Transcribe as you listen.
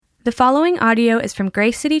The following audio is from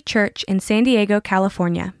Grace City Church in San Diego,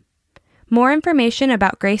 California. More information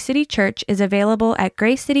about Grace City Church is available at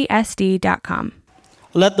gracecitysd.com.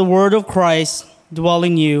 Let the word of Christ dwell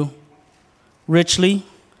in you richly,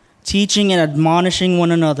 teaching and admonishing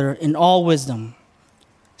one another in all wisdom,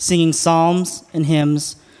 singing psalms and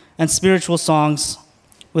hymns and spiritual songs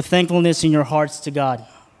with thankfulness in your hearts to God.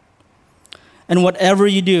 And whatever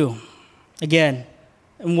you do,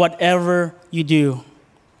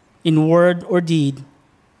 in word or deed,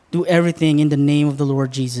 do everything in the name of the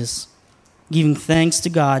Lord Jesus, giving thanks to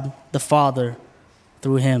God the Father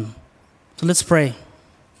through him. So let's pray.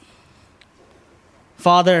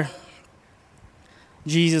 Father,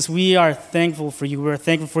 Jesus, we are thankful for you. We are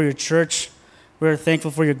thankful for your church. We are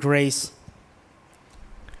thankful for your grace.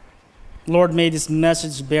 Lord, may this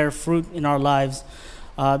message bear fruit in our lives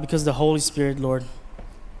because of the Holy Spirit, Lord.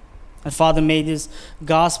 And Father, may this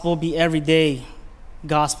gospel be everyday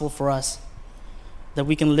gospel for us, that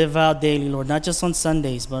we can live out daily, Lord, not just on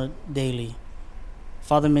Sundays, but daily.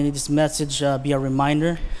 Father, may this message be a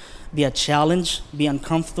reminder, be a challenge, be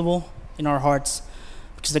uncomfortable in our hearts,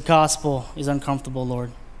 because the gospel is uncomfortable,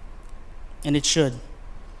 Lord, and it should.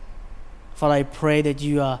 Father, I pray that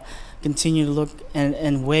you continue to look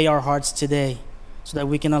and weigh our hearts today so that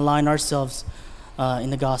we can align ourselves in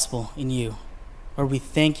the gospel, in you. Lord, we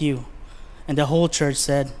thank you. And the whole church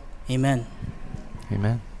said, amen.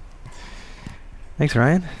 Amen. Thanks,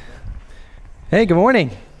 Ryan. Hey, good morning.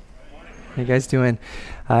 How you guys doing?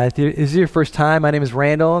 If this is your first time, my name is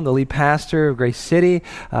Randall. I'm the lead pastor of Grace City.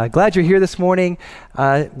 Glad you're here this morning.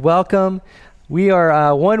 Welcome. We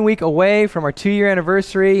are 1 week away from our 2-year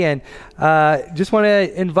anniversary, and just want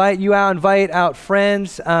to invite out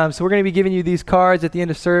friends. So we're going to be giving you these cards at the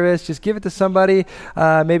end of service. Just give it to somebody,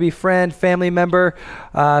 maybe friend, family member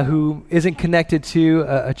who isn't connected to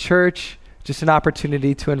a church. Just an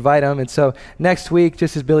opportunity to invite them. And so next week,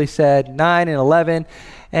 just as Billy said, 9 and 11.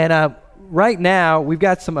 And right now, we've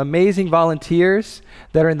got some amazing volunteers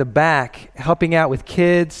that are in the back helping out with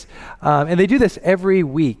kids. And they do this every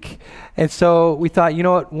week. And so we thought, you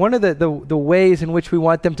know what, one of the ways in which we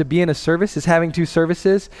want them to be in a service is having 2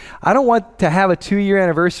 services. I don't want to have a 2-year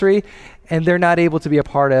anniversary and they're not able to be a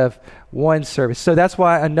part of 1 service. So that's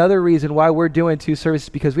why another reason why we're doing 2 services,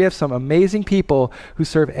 because we have some amazing people who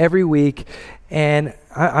serve every week. And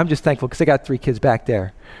I'm just thankful because I got 3 kids back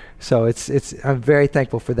there. So I'm very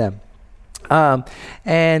thankful for them.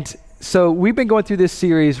 And so we've been going through this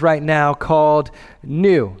series right now called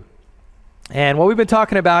New. And what we've been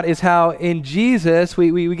talking about is how in Jesus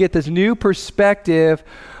we get this new perspective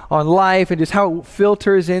on life and just how it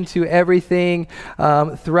filters into everything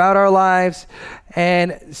throughout our lives.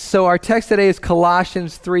 And so our text today is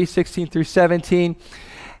Colossians 3:16 through 17.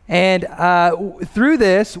 And through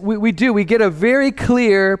this, we get a very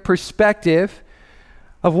clear perspective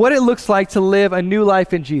of what it looks like to live a new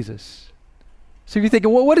life in Jesus. So if you're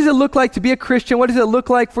thinking, well, what does it look like to be a Christian? What does it look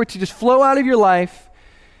like for it to just flow out of your life?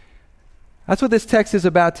 That's what this text is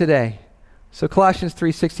about today. So Colossians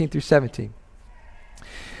 3:16 through 17.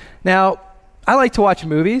 Now, I like to watch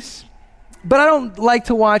movies, but I don't like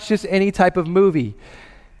to watch just any type of movie.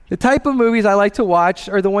 The type of movies I like to watch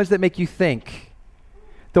are the ones that make you think.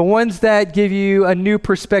 The ones that give you a new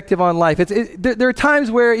perspective on life. There are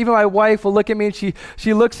times where even my wife will look at me and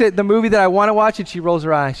she looks at the movie that I want to watch and she rolls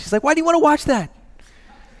her eyes. She's like, why do you want to watch that?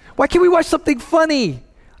 Why can't we watch something funny?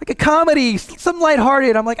 Like a comedy, something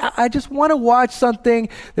lighthearted. I'm like, I just want to watch something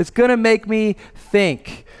that's going to make me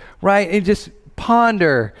think, right? And just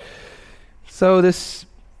ponder. So this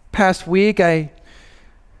past week, I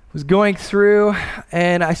was going through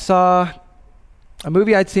and I saw a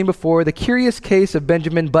movie I'd seen before, The Curious Case of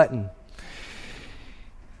Benjamin Button.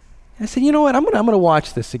 I said, you know what, I'm gonna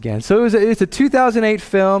watch this again. So it's a 2008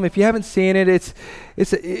 film. If you haven't seen it,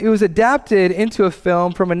 it was adapted into a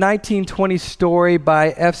film from a 1920 story by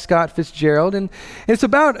F. Scott Fitzgerald, and it's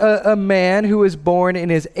about a man who was born in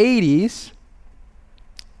his 80s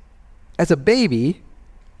as a baby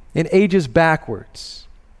and ages backwards.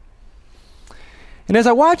 And as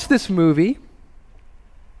I watched this movie,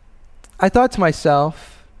 I thought to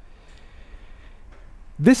myself,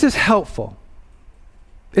 this is helpful.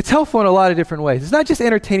 It's helpful in a lot of different ways. It's not just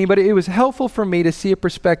entertaining, but it was helpful for me to see a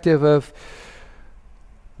perspective of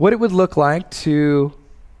what it would look like to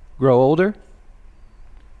grow older.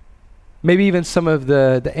 Maybe even some of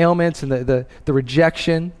the ailments and the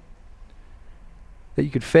rejection that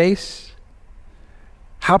you could face.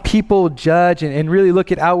 How people judge and really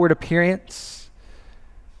look at outward appearance.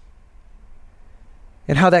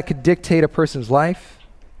 And how that could dictate a person's life.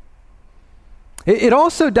 It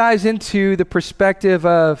also dives into the perspective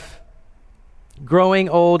of growing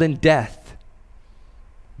old, and death.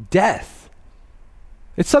 Death.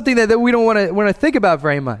 It's something that we don't want to think about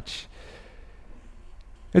very much.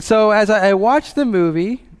 And so as I watched the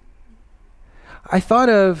movie, I thought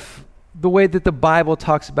of the way that the Bible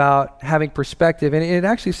talks about having perspective. And it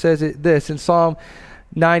actually says this in Psalm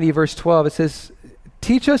 90, verse 12. It says,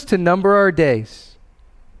 "Teach us to number our days,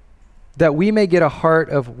 that we may get a heart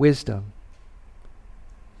of wisdom."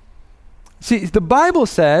 See, the Bible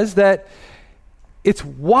says that it's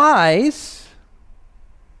wise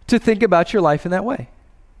to think about your life in that way.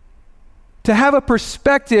 To have a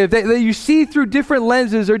perspective that you see through different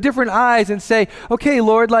lenses or different eyes and say, okay,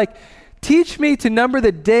 Lord, like, teach me to number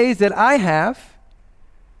the days that I have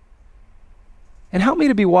and help me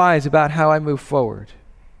to be wise about how I move forward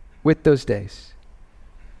with those days.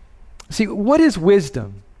 See, what is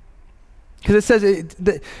wisdom? Because it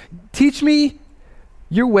says, teach me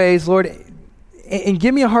your ways, Lord, and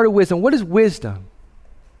give me a heart of wisdom. What is wisdom?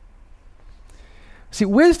 See,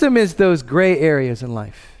 wisdom is those gray areas in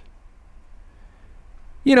life.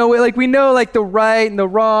 You know, like we know like the right and the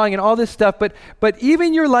wrong and all this stuff, but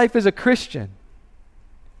even your life as a Christian,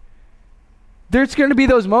 there's going to be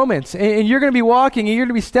those moments, and you're going to be walking, and you're going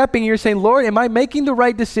to be stepping, and you're saying, Lord, am I making the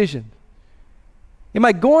right decision? Am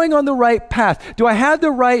I going on the right path? Do I have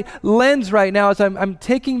the right lens right now as I'm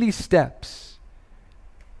taking these steps?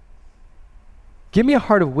 Give me a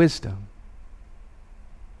heart of wisdom.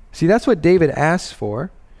 See, that's what David asks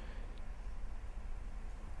for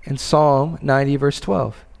in Psalm 90, verse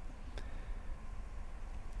 12.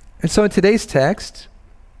 And so in today's text,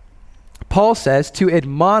 Paul says to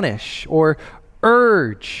admonish or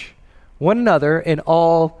urge one another in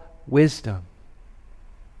all wisdom.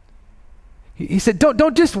 He said,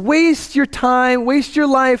 don't just waste your time, waste your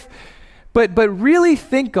life, but really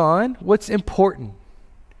think on what's important.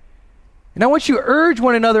 And I want you to urge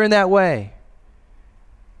one another in that way.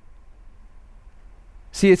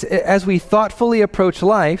 See, it's as we thoughtfully approach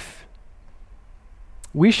life,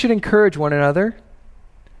 we should encourage one another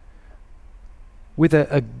with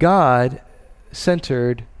a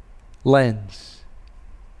God-centered lens,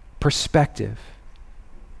 perspective.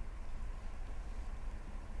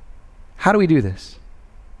 How do we do this?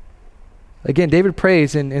 Again, David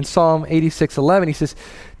prays in Psalm 86:11. He says,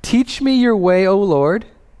 "Teach me your way, O Lord,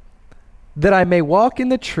 that I may walk in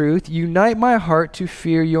the truth. Unite my heart to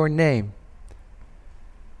fear your name."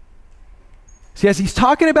 See, as he's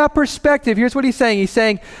talking about perspective, here's what he's saying. He's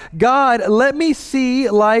saying, God, let me see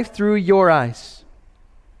life through your eyes.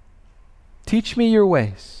 Teach me your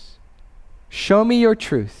ways. Show me your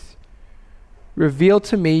truth. Reveal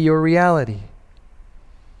to me your reality.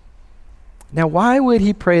 Now, why would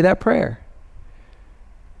he pray that prayer?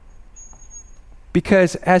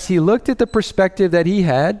 Because as he looked at the perspective that he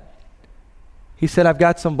had, he said, I've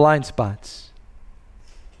got some blind spots.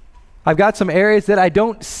 I've got some areas that I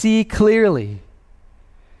don't see clearly.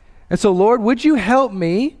 And so, Lord, would you help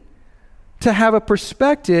me to have a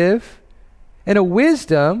perspective and a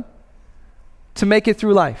wisdom to make it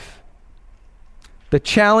through life? The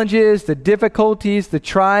challenges, the difficulties, the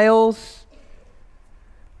trials.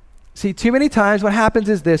 See, too many times what happens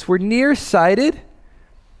is this: we're nearsighted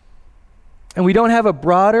and we don't have a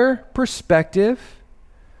broader perspective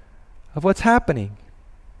of what's happening.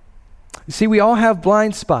 You see, we all have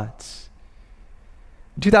blind spots.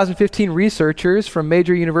 In 2015, researchers from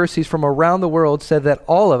major universities from around the world said that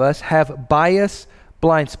all of us have bias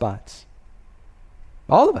blind spots.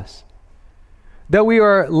 All of us. That we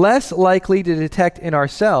are less likely to detect in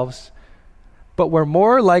ourselves, but we're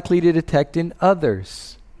more likely to detect in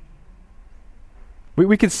others.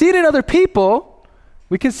 We can see it in other people.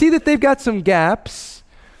 We can see that they've got some gaps,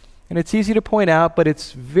 and it's easy to point out, but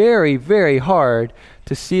it's very, very hard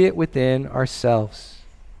to see it within ourselves.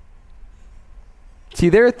 See,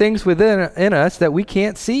 there are things within us that we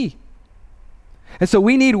can't see. And so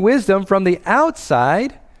we need wisdom from the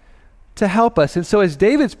outside to help us. And so as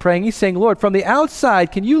David's praying, he's saying, Lord, from the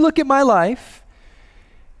outside, can you look at my life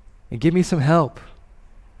and give me some help?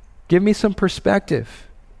 Give me some perspective.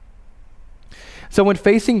 So when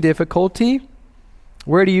facing difficulty,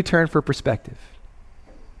 where do you turn for perspective?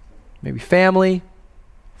 Maybe family,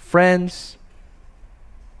 friends,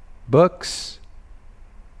 books,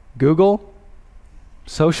 Google,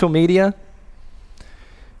 social media.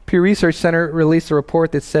 Pew Research Center released a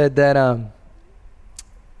report that said that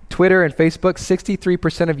Twitter and Facebook,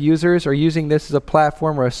 63% of users are using this as a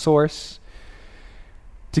platform or a source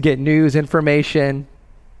to get news, information,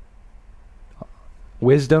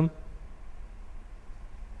 wisdom.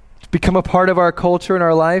 It's become a part of our culture and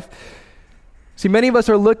our life. See, many of us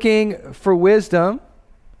are looking for wisdom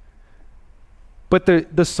But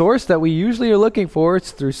the source that we usually are looking for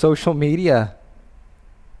is through social media.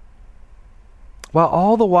 While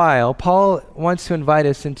all the while, Paul wants to invite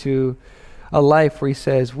us into a life where he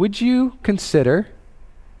says, would you consider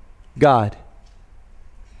God?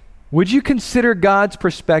 Would you consider God's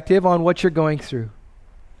perspective on what you're going through?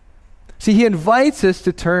 See, he invites us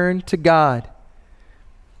to turn to God.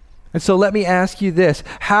 And so let me ask you this.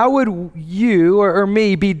 How would you or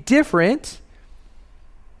me be different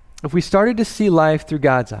if we started to see life through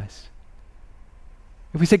God's eyes?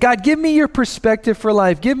 If we say, God, give me your perspective for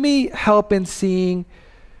life. Give me help in seeing,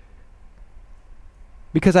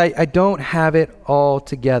 because I don't have it all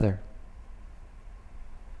together.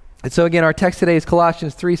 And so again, our text today is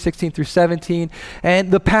Colossians 3:16 through 17.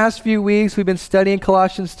 And the past few weeks, we've been studying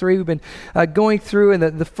Colossians 3. We've been going through, and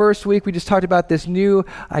the first week, we just talked about this new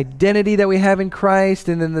identity that we have in Christ.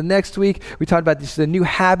 And then the next week, we talked about the new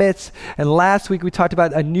habits. And last week, we talked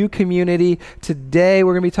about a new community. Today,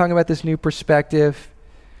 we're going to be talking about this new perspective.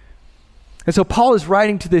 And so Paul is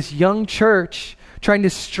writing to this young church, trying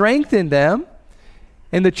to strengthen them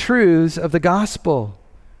in the truths of the gospel,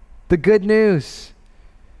 the good news.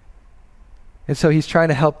 And so he's trying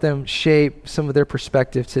to help them shape some of their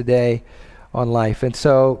perspective today on life. And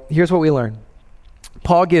so here's what we learn.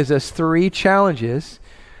 Paul gives us 3 challenges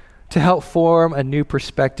to help form a new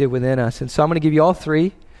perspective within us. And so I'm going to give you all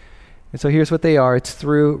 3. And so here's what they are. It's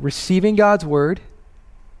through receiving God's word,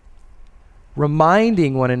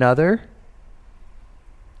 reminding one another.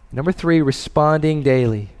 Number 3, responding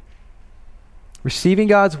daily. Receiving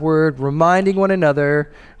God's word, reminding one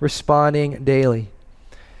another, responding daily.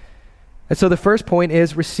 And so the first point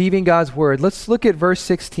is receiving God's word. Let's look at verse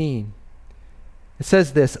 16. It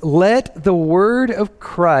says this, let the word of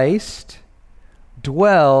Christ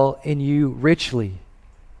dwell in you richly.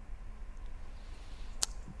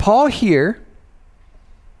 Paul here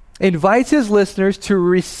invites his listeners to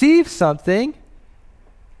receive something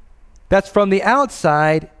that's from the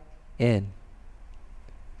outside in.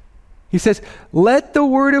 He says, let the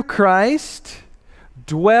word of Christ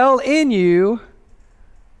dwell in you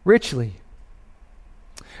richly.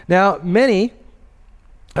 Now, many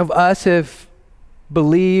of us have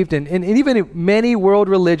believed, and even many world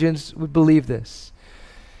religions would believe this.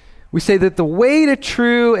 We say that the way to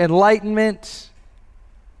true enlightenment,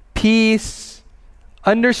 peace,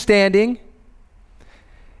 understanding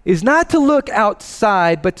is not to look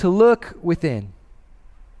outside, but to look within.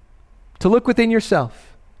 To look within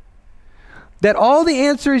yourself. That all the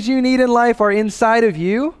answers you need in life are inside of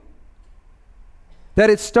you. That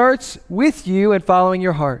it starts with you and following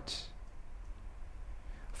your heart,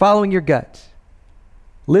 following your gut,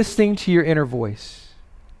 listening to your inner voice.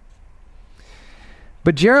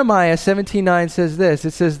 But Jeremiah 17:9 says this.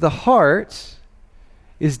 It says, the heart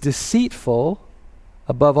is deceitful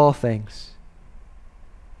above all things.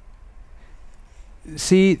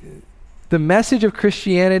 See, the message of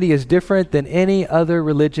Christianity is different than any other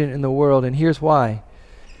religion in the world, and here's why.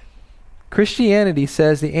 Christianity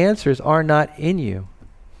says the answers are not in you.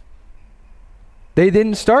 They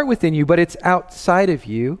didn't start within you, but it's outside of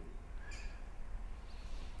you.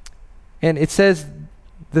 And it says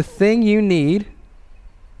the thing you need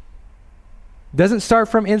doesn't start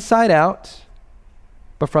from inside out,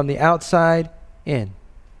 but from the outside in.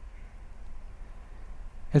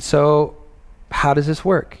 And so, how does this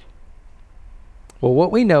work? Well,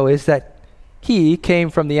 what we know is that he came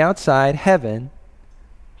from the outside, heaven,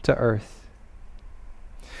 to earth.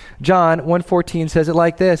 John 1:14 says it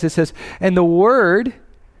like this. It says, and the word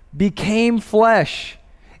became flesh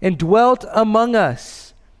and dwelt among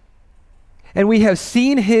us, and we have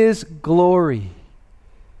seen his glory.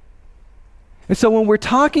 And so when we're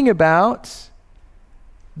talking about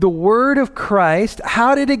the word of Christ,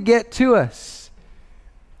 how did it get to us?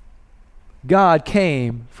 God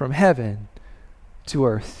came from heaven to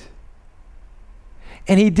earth.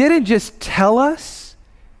 And he didn't just tell us,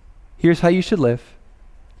 here's how you should live.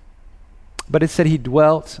 But it said he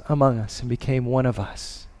dwelt among us and became one of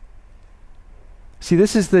us. See,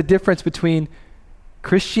 this is the difference between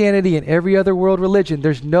Christianity and every other world religion.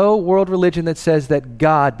 There's no world religion that says that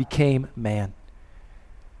God became man.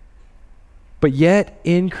 But yet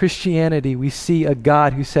in Christianity, we see a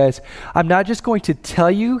God who says, I'm not just going to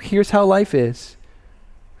tell you, here's how life is,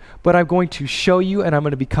 but I'm going to show you, and I'm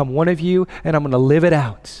going to become one of you, and I'm going to live it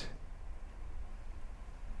out.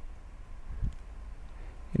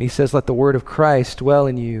 And he says, let the word of Christ dwell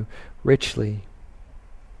in you richly.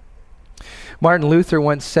 Martin Luther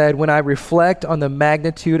once said, when I reflect on the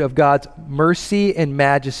magnitude of God's mercy and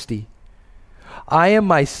majesty, I am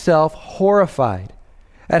myself horrified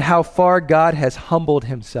at how far God has humbled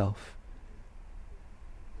himself.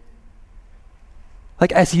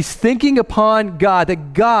 Like as he's thinking upon God,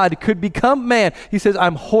 that God could become man, he says,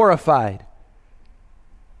 I'm horrified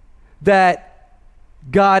that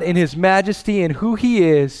God in his majesty and who he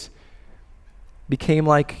is became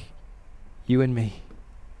like you and me.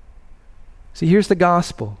 See, here's the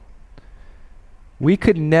gospel. We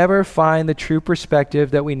could never find the true perspective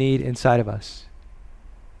that we need inside of us.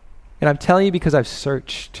 And I'm telling you because I've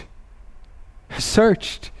searched. I've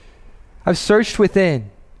searched within.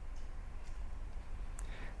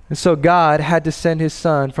 And so God had to send his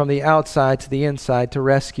son from the outside to the inside to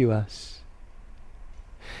rescue us.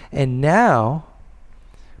 And now,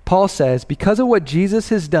 Paul says, because of what Jesus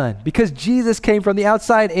has done, because Jesus came from the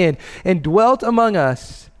outside in and dwelt among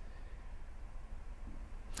us,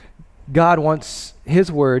 God wants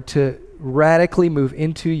his word to radically move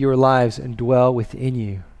into your lives and dwell within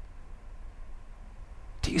you.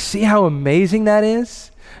 Do you see how amazing that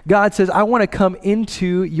is? God says, I want to come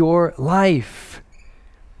into your life.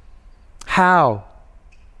 How?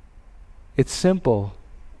 It's simple.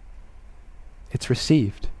 It's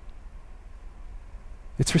received.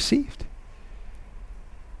 It's received.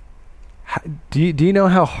 Do you know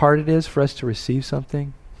how hard it is for us to receive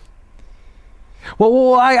something?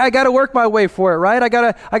 Well, I got to work my way for it, right? I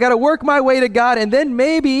got to work my way to God, and then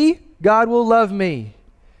maybe God will love me.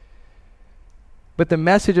 But the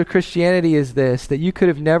message of Christianity is this, that you could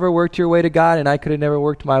have never worked your way to God, and I could have never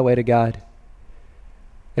worked my way to God.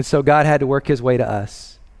 And so God had to work his way to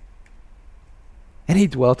us. And he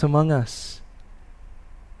dwelt among us.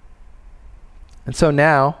 And so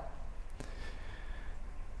now,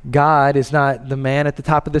 God is not the man at the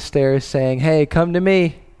top of the stairs saying, hey, come to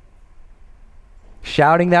me,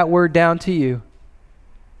 shouting that word down to you.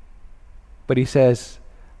 But he says,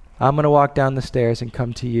 I'm going to walk down the stairs and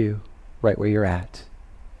come to you right where you're at.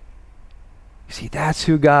 You see, that's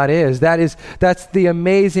who God is. That's the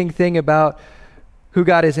amazing thing about who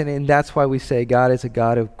God is, and that's why we say God is a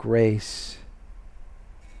God of grace.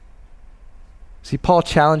 See, Paul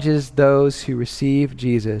challenges those who receive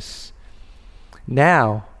Jesus.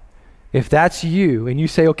 Now, if that's you, and you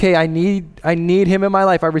say, okay, I need him in my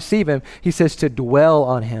life, I receive him, he says to dwell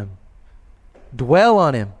on him. Dwell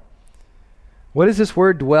on him. What does this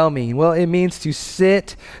word dwell mean? Well, it means to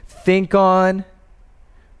sit, think on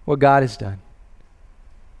what God has done.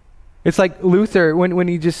 It's like Luther when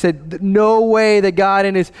he just said, no way that God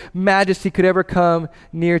in his majesty could ever come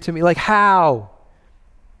near to me. Like how?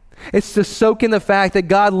 It's to soak in the fact that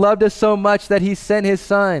God loved us so much that he sent his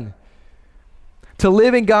son to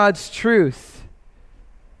live in God's truth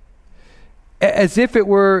as if it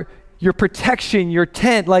were your protection, your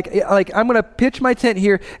tent. Like I'm going to pitch my tent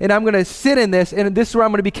here and I'm going to sit in this, and this is where I'm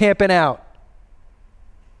going to be camping out.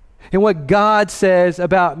 And what God says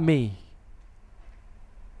about me.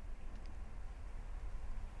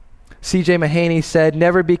 C.J. Mahaney said,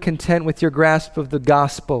 never be content with your grasp of the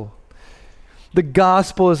gospel. The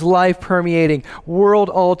gospel is life-permeating,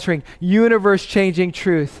 world-altering, universe-changing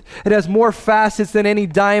truth. It has more facets than any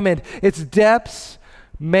diamond. Its depths,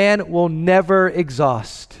 man will never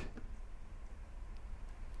exhaust.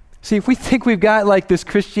 See, if we think we've got like this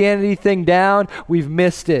Christianity thing down, we've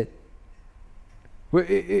missed it.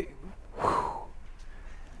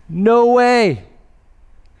 No way.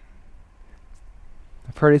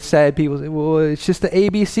 I've heard it said, people say, well, it's just the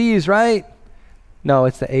ABCs, right? No,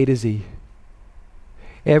 it's the A to Z.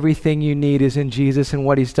 Everything you need is in Jesus and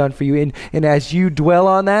what he's done for you. And as you dwell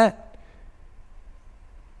on that,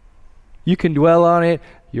 you can dwell on it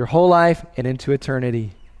your whole life and into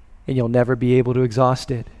eternity, and you'll never be able to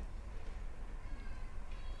exhaust it.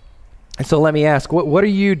 And so let me ask, what are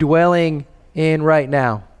you dwelling in right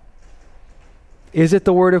now? Is it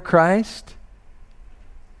the word of Christ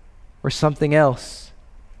or something else?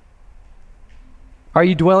 Are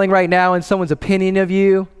you dwelling right now in someone's opinion of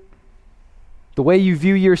you? The way you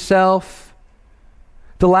view yourself?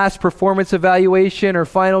 The last performance evaluation or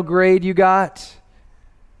final grade you got?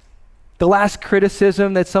 The last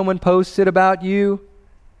criticism that someone posted about you?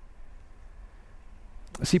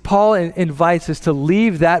 See, Paul invites us to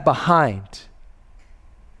leave that behind.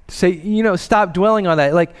 To say, stop dwelling on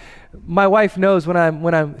that. Like, my wife knows when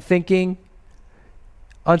I'm thinking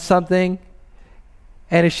on something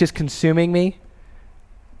and it's just consuming me.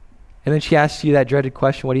 And then she asks you that dreaded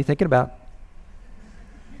question, what are you thinking about?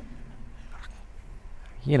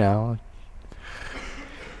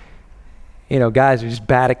 Guys are just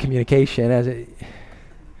bad at communication.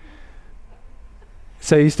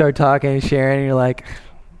 So you start talking and sharing, and you're like,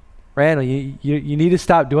 Randall, you need to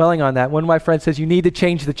stop dwelling on that. One of my friends says, you need to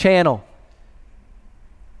change the channel.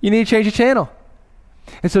 You need to change the channel.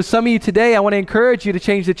 And so some of you today, I want to encourage you to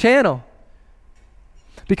change the channel.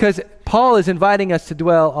 Because Paul is inviting us to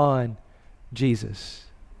dwell on Jesus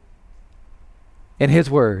and his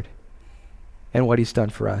word and what he's done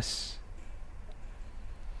for us.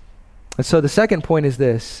 And so the second point is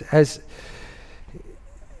this,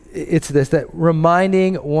 that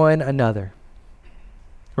reminding one another.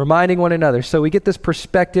 Reminding one another. So we get this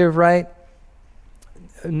perspective, right?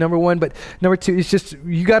 Number one, but number two is just,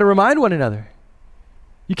 you got to remind one another.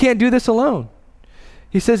 You can't do this alone.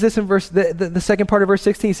 He says this in the second part of verse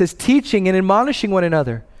 16. He says, teaching and admonishing one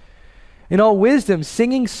another in all wisdom,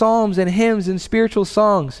 singing psalms and hymns and spiritual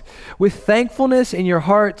songs with thankfulness in your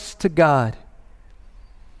hearts to God.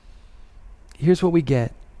 Here's what we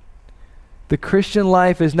get. The Christian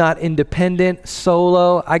life is not independent,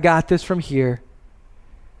 solo, I got this from here.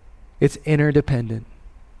 It's interdependent.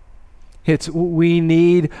 It's we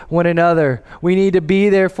need one another. We need to be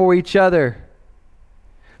there for each other.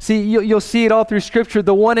 See, you'll see it all through Scripture,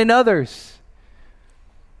 the one another's.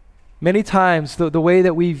 Many times, the way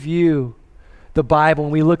that we view the Bible,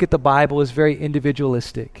 when we look at the Bible, is very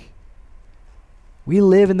individualistic. We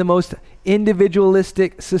live in the most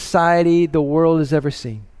individualistic society the world has ever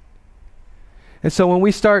seen. And so when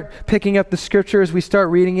we start picking up the Scriptures, we start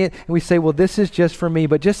reading it, and we say, well, this is just for me.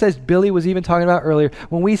 But just as Billy was even talking about earlier,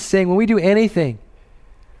 when we sing, when we do anything,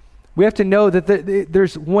 we have to know that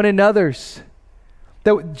there's one another's,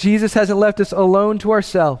 that Jesus hasn't left us alone to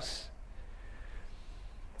ourselves.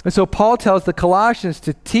 And so Paul tells the Colossians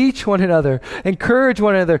to teach one another, encourage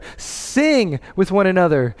one another, sing with one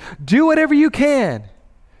another, do whatever you can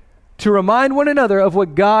to remind one another of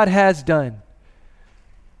what God has done.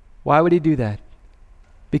 Why would he do that?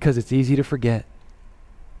 Because it's easy to forget.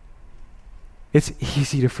 It's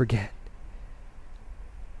easy to forget.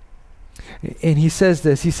 And he says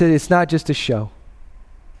this, he said it's not just a show.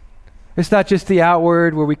 It's not just the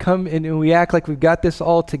outward where we come in and we act like we've got this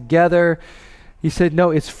all together. He said,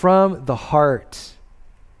 no, it's from the heart.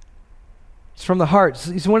 It's from the heart.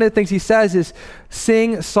 One of the things he says is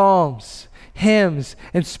sing psalms, hymns,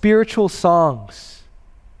 and spiritual songs.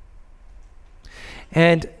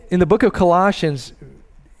 And in the book of Colossians,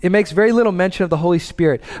 it makes very little mention of the Holy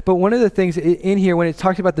Spirit. But one of the things in here, when it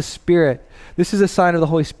talks about the Spirit, this is a sign of the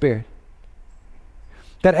Holy Spirit.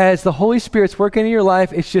 That as the Holy Spirit's working in your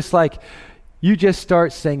life, it's just like you just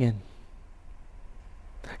start singing.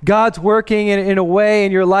 God's working in a way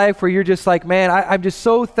in your life where you're just like, man, I'm just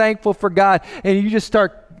so thankful for God. And you just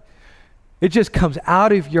start, it just comes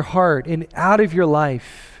out of your heart and out of your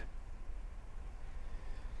life.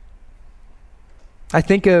 I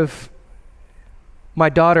think of my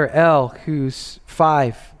daughter, Elle, who's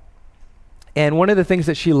 5. And one of the things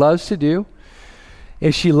that she loves to do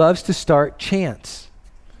is she loves to start chants.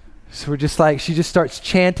 So we're just like, she just starts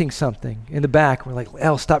chanting something in the back. We're like,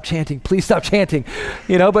 Elle, stop chanting. Please stop chanting.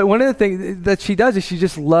 But one of the things that she does is she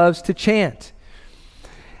just loves to chant.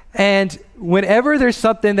 And whenever there's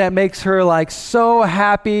something that makes her like so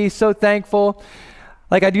happy, so thankful,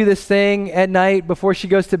 like I do this thing at night before she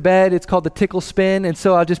goes to bed. It's called the tickle spin. And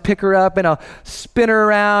so I'll just pick her up and I'll spin her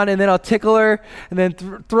around and then I'll tickle her and then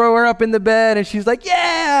throw her up in the bed. And she's like,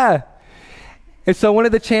 yeah. And so one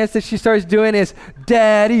of the chants that she starts doing is,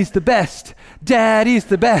 Daddy's the best, Daddy's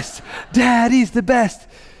the best, Daddy's the best.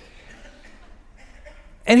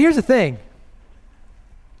 And here's the thing.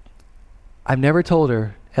 I've never told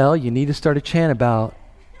her, Elle, you need to start a chant about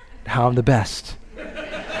how I'm the best.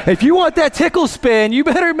 If you want that tickle spin, you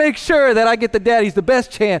better make sure that I get the Daddy's the best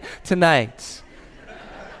chant tonight.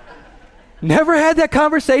 Never had that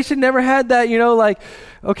conversation, never had that, like,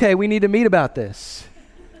 okay, we need to meet about this.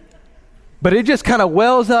 But it just kind of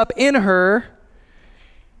wells up in her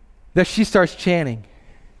that she starts chanting.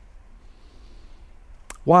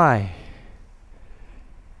 Why?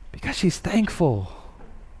 Because she's thankful.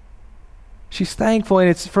 She's thankful, and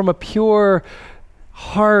it's from a pure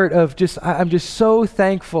heart of I'm just so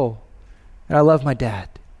thankful, and I love my dad.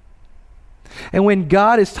 And when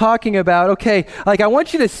God is talking about, okay, like I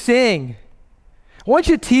want you to sing, I want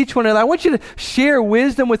you to teach one another, I want you to share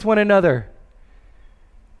wisdom with one another.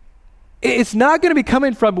 It's not going to be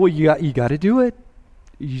coming from, well, you got to do it.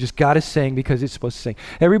 You just got to sing because it's supposed to sing.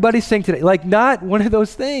 Everybody sing today. Like, not one of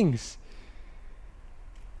those things.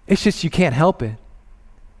 It's just you can't help it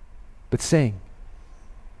but sing.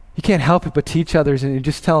 You can't help it but teach others and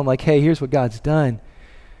just tell them, like, hey, here's what God's done.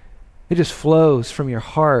 It just flows from your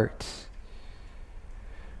heart.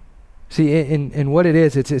 See, in what it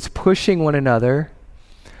is, it's pushing one another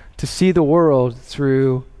to see the world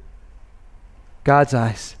through God's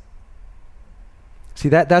eyes. See,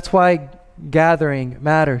 that's why gathering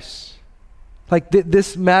matters. Like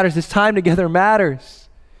this matters. This time together matters.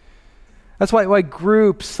 That's why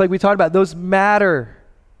groups, like we talked about, those matter.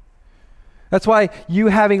 That's why you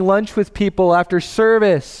having lunch with people after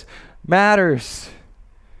service matters.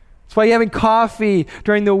 That's why you having coffee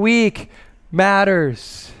during the week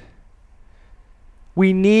matters.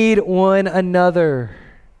 We need one another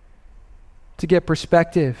to get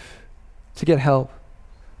perspective, to get help.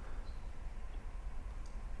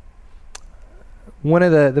 One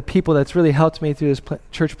of the people that's really helped me through this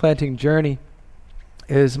church planting journey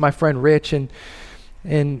is my friend Rich,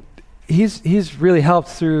 and he's really helped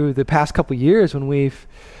through the past couple years when we've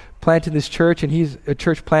planted this church, and he's a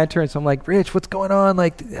church planter, and so I'm like, Rich, what's going on?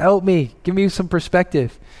 Like, help me, give me some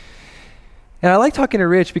perspective. And I like talking to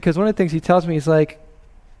Rich because one of the things he tells me is like,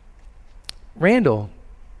 Randall,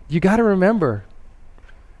 you got to remember,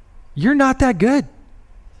 you're not that good.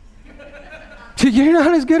 You're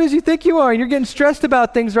not as good as you think you are, and you're getting stressed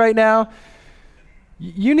about things right now.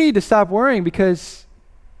 You need to stop worrying because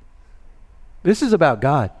this is about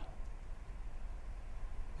God.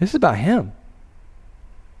 This is about Him.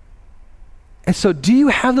 And so do you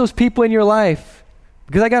have those people in your life?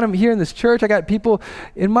 Because I got them here in this church. I got people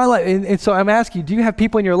in my life. And so I'm asking you, do you have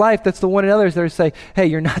people in your life that's the one and others that are say, hey,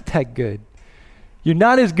 you're not that good. You're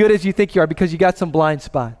not as good as you think you are because you got some blind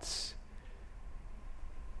spots.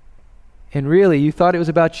 And really, you thought it was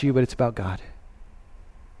about you, but it's about God.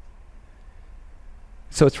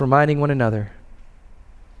 So it's reminding one another.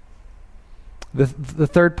 The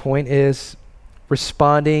third point is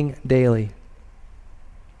responding daily.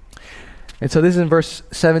 And so this is in verse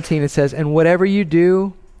 17. It says, and whatever you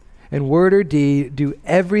do, in word or deed, do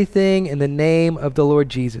everything in the name of the Lord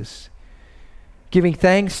Jesus, giving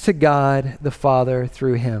thanks to God the Father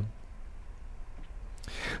through Him.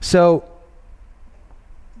 So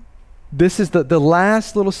this is the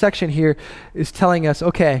last little section here is telling us,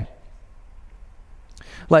 okay,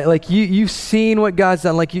 like you've seen what God's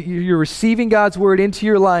done, like you're receiving God's word into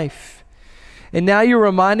your life, and now you're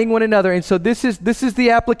reminding one another. And so this is the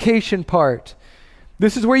application part.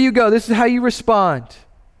 This is where you go. This is how you respond.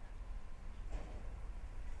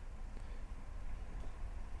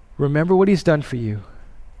 Remember what He's done for you,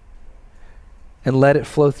 and let it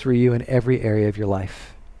flow through you in every area of your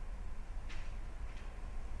life.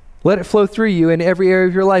 Let it flow through you in every area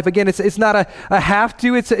of your life. Again, it's not a have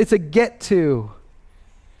to, it's a get to.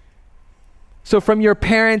 So from your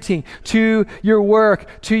parenting to your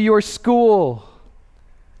work to your school.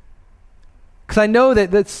 Because I know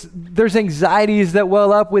that there's anxieties that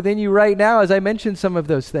well up within you right now as I mentioned some of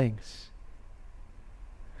those things.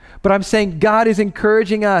 But I'm saying God is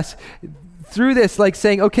encouraging us through this, like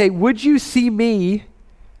saying, okay, would you see me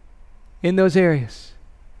in those areas?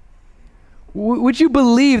 Would you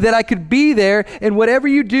believe that I could be there, and whatever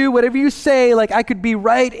you do, whatever you say, like I could be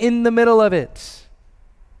right in the middle of it?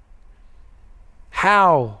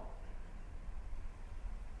 How?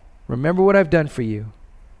 Remember what I've done for you,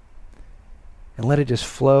 and let it just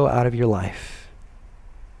flow out of your life.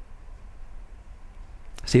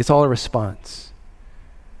 See, it's all a response.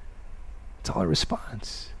 It's all a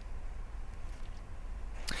response.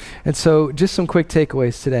 And so just some quick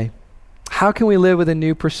takeaways today. How can we live with a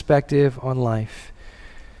new perspective on life?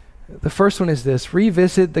 The first one is this: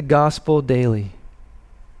 revisit the gospel daily.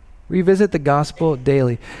 Revisit the gospel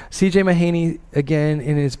daily. C.J. Mahaney, again,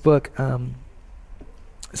 in his book,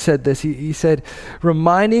 said this. He said,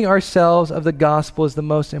 reminding ourselves of the gospel is the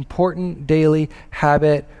most important daily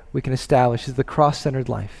habit we can establish, is the cross-centered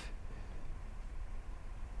life.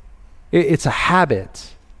 It's a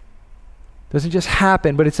habit. Doesn't just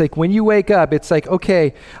happen, but it's like when you wake up, it's like,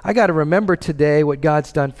 okay, I got to remember today what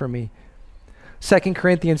God's done for me. 2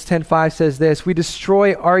 Corinthians 10:5 says this: we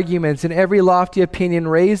destroy arguments and every lofty opinion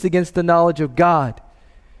raised against the knowledge of God,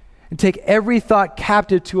 and take every thought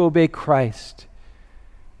captive to obey Christ.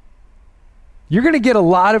 You're going to get a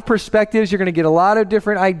lot of perspectives. You're going to get a lot of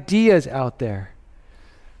different ideas out there.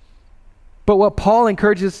 But what Paul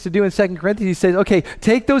encourages us to do in 2 Corinthians, he says, okay,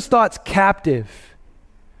 take those thoughts captive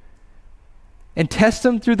and test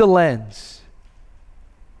them through the lens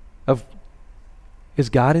of, is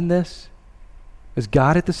God in this? Is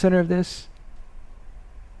God at the center of this?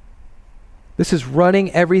 This is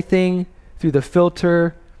running everything through the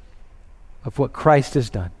filter of what Christ has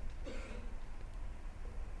done.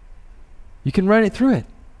 You can run it through it.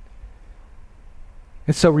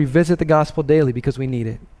 And so revisit the gospel daily because we need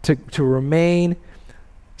it to remain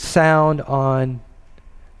sound on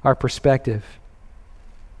our perspective.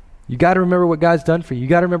 You got to remember what God's done for you. You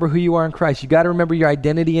got to remember who you are in Christ. You got to remember your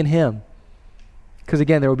identity in Him. Because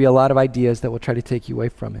again, there will be a lot of ideas that will try to take you away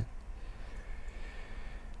from it.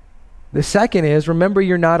 The second is, remember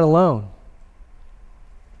you're not alone.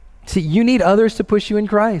 See, you need others to push you in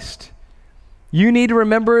Christ. You need to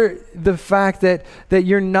remember the fact that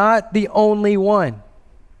you're not the only one.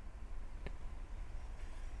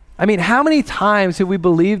 I mean, how many times have we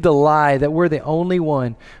believed the lie that we're the only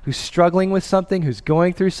one who's struggling with something, who's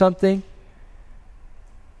going through something?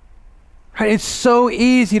 Right? It's so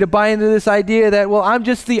easy to buy into this idea that, well, I'm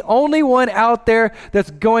just the only one out there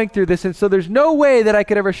that's going through this, and so there's no way that I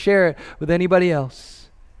could ever share it with anybody else.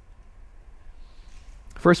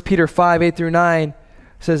 1 Peter 5, 8 through 9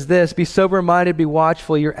 says this, be sober-minded, be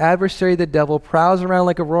watchful. Your adversary, the devil, prowls around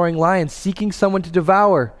like a roaring lion, seeking someone to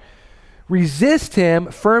devour. Resist him,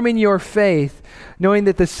 firm in your faith, knowing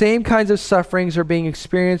that the same kinds of sufferings are being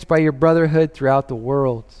experienced by your brotherhood throughout the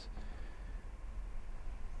world.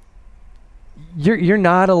 You're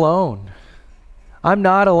not alone. I'm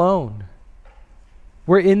not alone.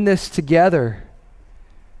 We're in this together.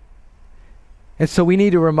 And so we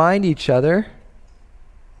need to remind each other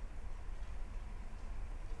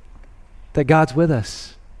that God's with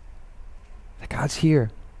us, that God's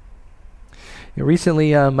here.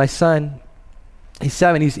 Recently, my son, he's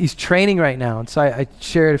 7, he's training right now. And so I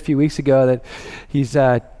shared a few weeks ago that he's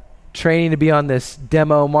training to be on this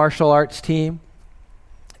demo martial arts team.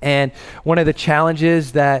 And one of the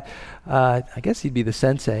challenges that, I guess he'd be the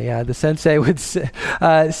sensei, the sensei would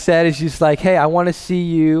said is just like, hey, I want to see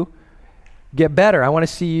you get better. I want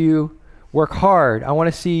to see you work hard. I want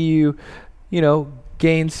to see you,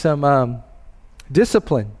 gain some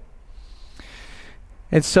discipline.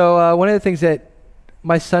 And so one of the things that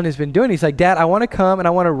my son has been doing, he's like, Dad, I want to come and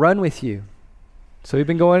I want to run with you. So we've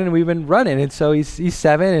been going and we've been running. And so he's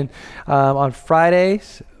 7, and on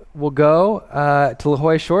Fridays we'll go to La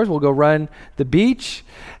Jolla Shores. We'll go run the beach,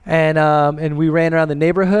 and we ran around the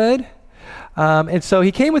neighborhood. And so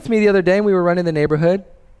he came with me the other day, and we were running the neighborhood.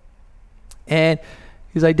 And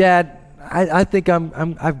he's like, Dad, I think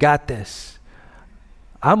I've got this.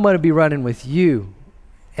 I'm going to be running with you,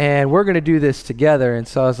 and we're going to do this together. And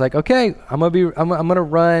so I was like, okay, I'm going to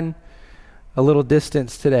run a little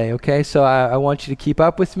distance today. Okay, so I want you to keep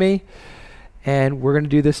up with me, and we're going to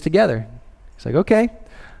do this together. He's like, okay.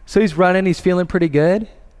 So he's running, he's feeling pretty good,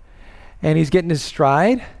 and he's getting his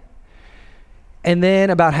stride. And then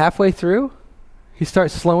about halfway through, he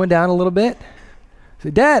starts slowing down a little bit. I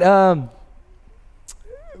said, Dad,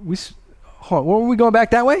 were we going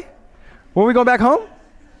back that way? Were we going back home?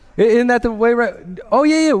 Isn't that the way? Oh,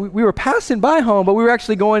 yeah. We were passing by home, but we were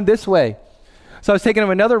actually going this way. So I was taking him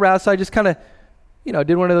another route, so I just kind of,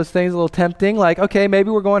 did one of those things, a little tempting, like, okay, maybe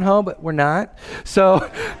we're going home, but we're not.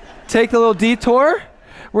 So take the little detour.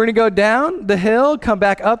 We're going to go down the hill, come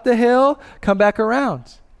back up the hill, come back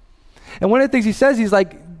around. And one of the things he says, he's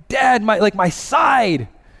like, Dad, my side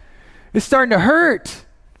is starting to hurt.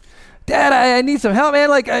 Dad, I need some help, man.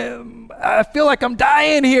 Like, I feel like I'm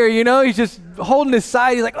dying here, He's just holding his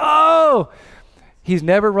side. He's like, oh. He's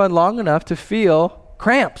never run long enough to feel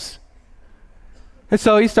cramps. And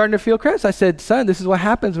so he's starting to feel cramps. I said, son, this is what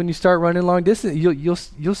happens when you start running long distance.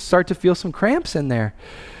 You'll start to feel some cramps in there.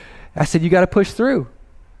 I said, you got to push through.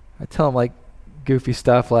 I tell him like goofy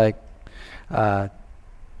stuff like, what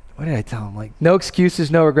did I tell him? Like, no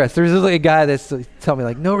excuses, no regrets. There's like a guy that's telling me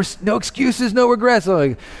like, no excuses, no regrets. I'm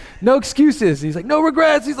like, no excuses. He's like, no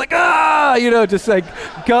regrets. He's like, just like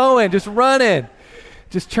going, just running,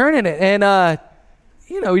 just churning it. And,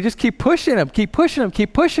 we just keep pushing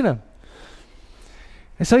him.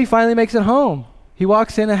 And so he finally makes it home. He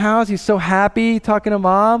walks in the house. He's so happy talking to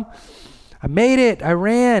Mom. I made it. I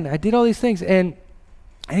ran. I did all these things. And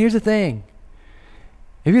here's the thing.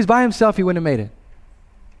 If he was by himself, he wouldn't have made it.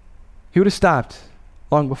 He would have stopped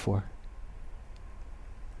long before.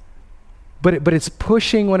 But it's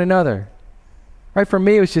pushing one another. Right? For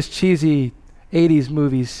me, it was just cheesy 80s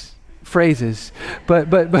movies phrases. But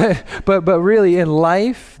really in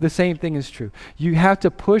life, the same thing is true. You have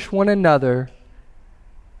to push one another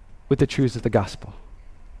with the truths of the gospel,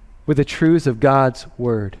 with the truths of God's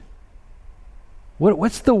word.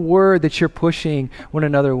 What's the word that you're pushing one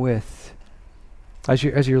another with as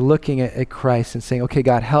you're looking at Christ and saying, okay,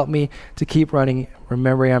 God, help me to keep running,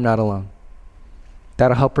 remembering I'm not alone.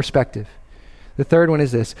 That'll help perspective. The third one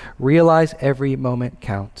is this: realize every moment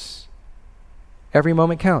counts. Every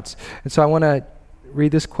moment counts. And so I want to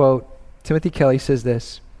read this quote. Timothy Kelly says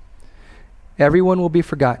this: everyone will be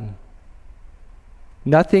forgotten.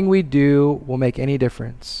 Nothing we do will make any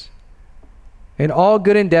difference. In all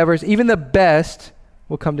good endeavors, even the best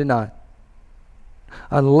will come to naught,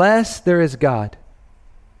 unless there is God.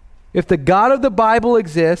 If the God of the Bible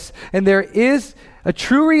exists, and there is a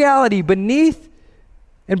true reality beneath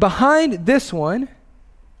and behind this one,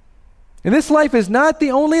 and this life is not the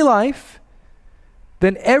only life,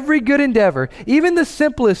 then every good endeavor, even the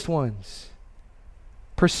simplest ones,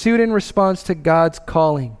 pursued in response to God's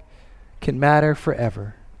calling, can matter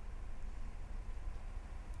forever.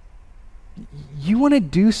 You want to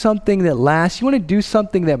do something that lasts? You want to do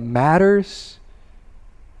something that matters?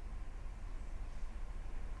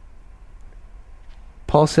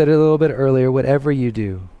 Paul said it a little bit earlier, whatever you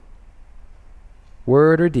do,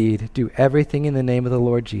 word or deed, do everything in the name of the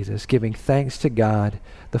Lord Jesus, giving thanks to God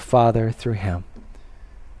the Father through him.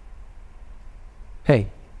 Hey,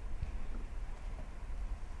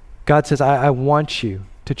 God says, I want you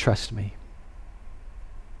to trust me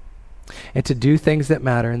and to do things that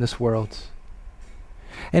matter in this world.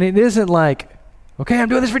 And it isn't like, okay, I'm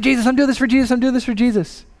doing this for Jesus, I'm doing this for Jesus, I'm doing this for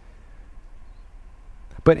Jesus.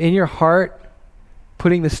 But in your heart,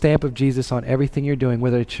 putting the stamp of Jesus on everything you're doing,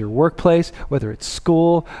 whether it's your workplace, whether it's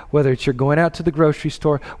school, whether it's you're going out to the grocery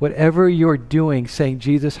store, whatever you're doing, saying,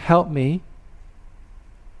 Jesus, help me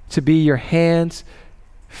to be your hands,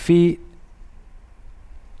 feet,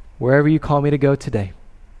 wherever you call me to go today.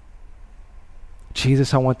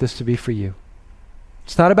 Jesus, I want this to be for you.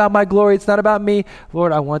 It's not about my glory. It's not about me.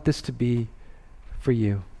 Lord, I want this to be for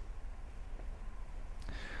you.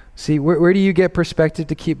 See, where do you get perspective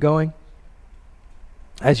to keep going?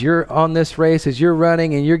 As you're on this race, as you're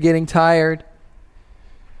running and you're getting tired.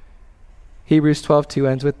 Hebrews 12:2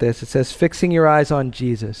 ends with this. It says, fixing your eyes on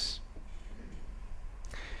Jesus,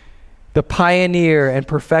 the pioneer and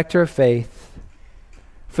perfecter of faith.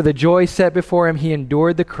 For the joy set before him, he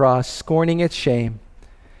endured the cross, scorning its shame.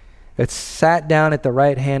 It sat down at the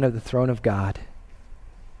right hand of the throne of God.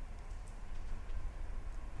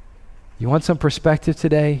 You want some perspective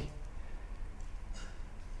today?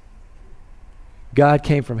 God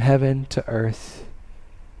came from heaven to earth,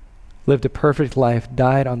 lived a perfect life,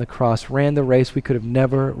 died on the cross, ran the race we could have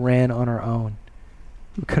never ran on our own.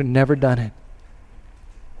 We could have never done it.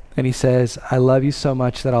 And he says, I love you so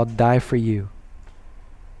much that I'll die for you.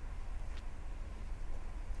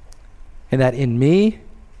 And that in me,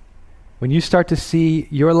 when you start to see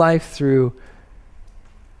your life through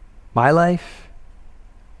my life,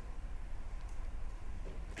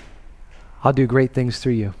 I'll do great things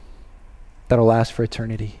through you that'll last for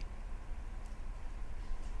eternity.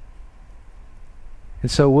 And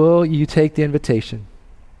so will you take the invitation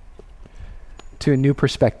to a new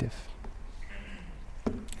perspective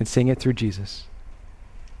and sing it through Jesus?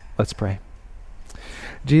 Let's pray.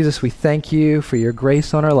 Jesus, we thank you for your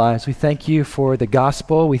grace on our lives. We thank you for the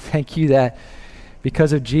gospel. We thank you that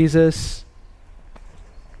because of Jesus,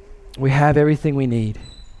 we have everything we need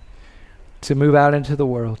to move out into the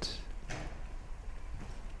world,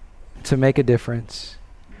 to make a difference.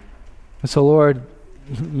 And so, Lord,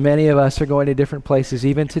 many of us are going to different places,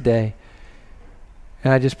 even today.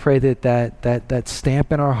 And I just pray that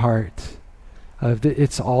stamp in our heart of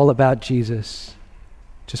it's all about Jesus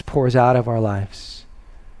just pours out of our lives.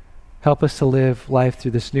 Help us to live life through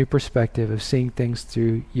this new perspective of seeing things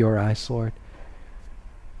through your eyes, Lord.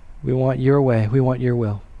 We want your way. We want your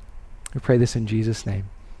will. We pray this in Jesus' name.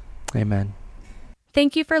 Amen.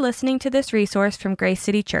 Thank you for listening to this resource from Grace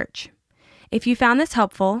City Church. If you found this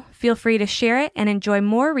helpful, feel free to share it and enjoy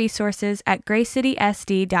more resources at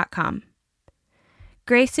gracecitysd.com.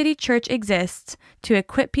 Grace City Church exists to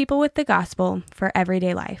equip people with the gospel for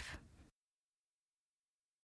everyday life.